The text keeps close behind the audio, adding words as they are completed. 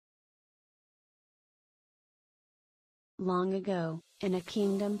Long ago, in a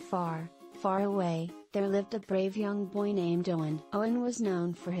kingdom far, far away, there lived a brave young boy named Owen. Owen was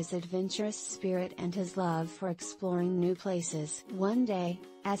known for his adventurous spirit and his love for exploring new places. One day,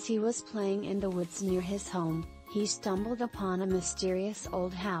 as he was playing in the woods near his home, he stumbled upon a mysterious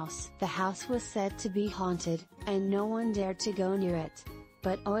old house. The house was said to be haunted, and no one dared to go near it.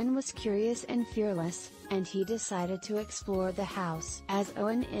 But Owen was curious and fearless, and he decided to explore the house. As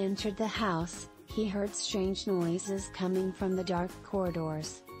Owen entered the house, he heard strange noises coming from the dark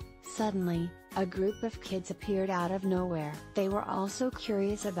corridors. Suddenly, a group of kids appeared out of nowhere. They were also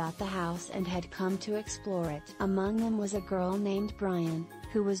curious about the house and had come to explore it. Among them was a girl named Brian,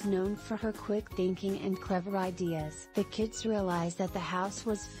 who was known for her quick thinking and clever ideas. The kids realized that the house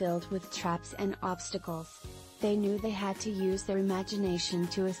was filled with traps and obstacles. They knew they had to use their imagination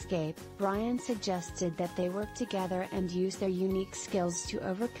to escape. Brian suggested that they work together and use their unique skills to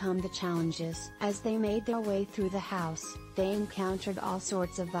overcome the challenges. As they made their way through the house, they encountered all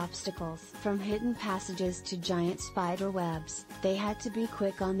sorts of obstacles. From hidden passages to giant spider webs, they had to be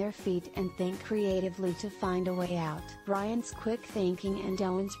quick on their feet and think creatively to find a way out. Brian's quick thinking and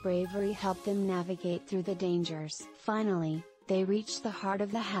Owen's bravery helped them navigate through the dangers. Finally, they reached the heart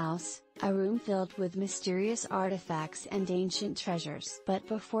of the house, a room filled with mysterious artifacts and ancient treasures. But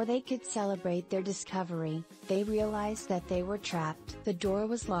before they could celebrate their discovery, they realized that they were trapped. The door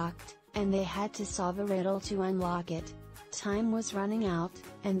was locked, and they had to solve a riddle to unlock it. Time was running out,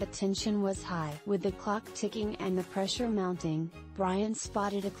 and the tension was high. With the clock ticking and the pressure mounting, Brian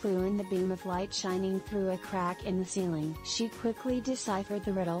spotted a clue in the beam of light shining through a crack in the ceiling. She quickly deciphered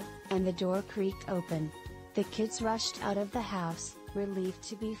the riddle, and the door creaked open. The kids rushed out of the house, relieved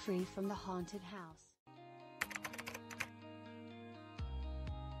to be free from the haunted house.